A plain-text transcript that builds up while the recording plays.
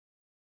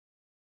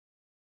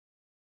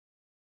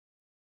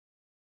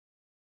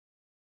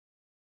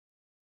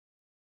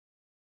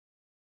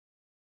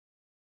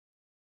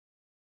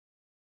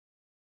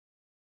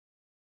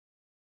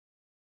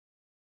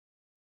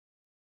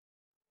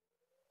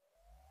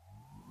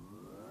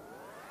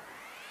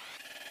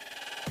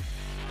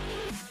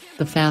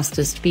The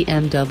fastest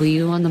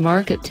BMW on the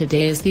market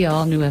today is the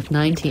all-new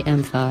F90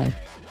 M5.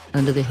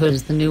 Under the hood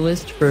is the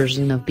newest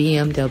version of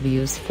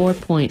BMW's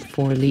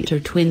 4.4-litre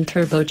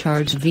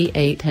twin-turbocharged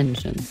V8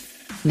 engine.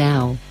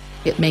 Now,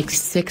 it makes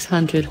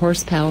 600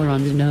 horsepower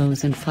on the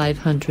nose and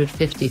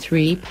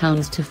 553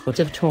 pounds-to-foot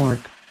of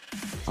torque.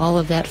 All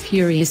of that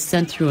fury is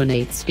sent through an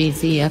 8-speed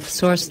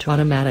ZF-sourced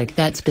automatic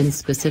that's been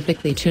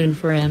specifically tuned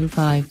for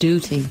M5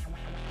 duty.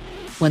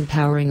 When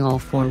powering all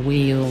four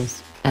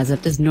wheels, as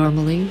it does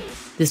normally,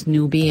 this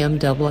new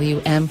BMW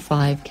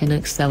M5 can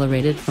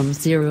accelerate it from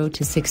 0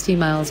 to 60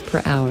 miles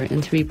per hour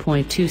in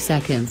 3.2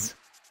 seconds.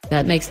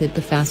 That makes it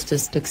the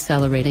fastest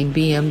accelerating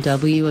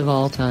BMW of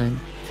all time,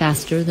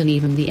 faster than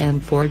even the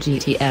M4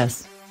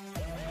 GTS.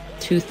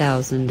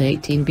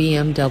 2018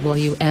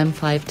 BMW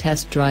M5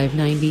 Test Drive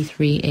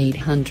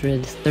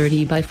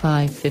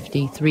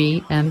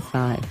 93/830/553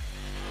 M5.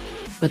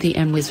 But the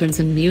M-wizards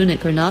in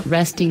Munich are not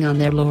resting on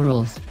their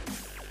laurels.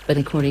 But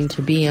according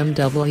to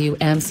BMW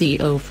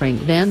CEO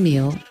Frank Van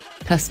Meel,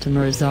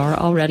 customers are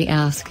already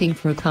asking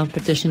for a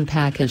competition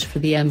package for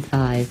the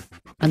M5,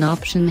 an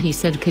option he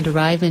said could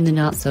arrive in the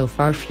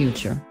not-so-far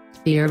future,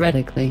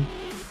 theoretically.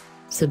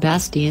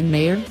 Sebastian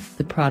Mayer,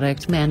 the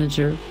product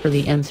manager for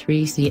the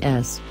M3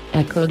 CS,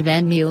 echoed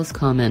Van Meel's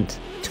comment,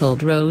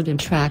 told Road and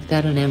Track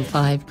that an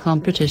M5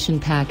 competition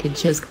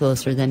package is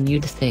closer than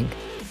you'd think.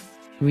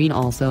 Read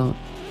also,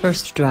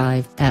 First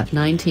Drive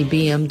F90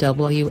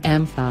 BMW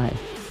M5.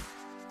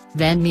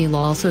 Van Meel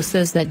also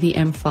says that the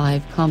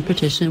M5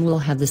 competition will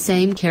have the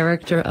same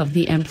character of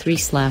the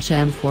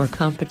M3/M4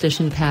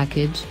 competition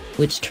package,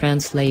 which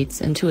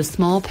translates into a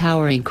small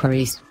power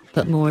increase,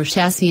 but more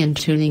chassis and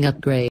tuning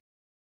upgrade.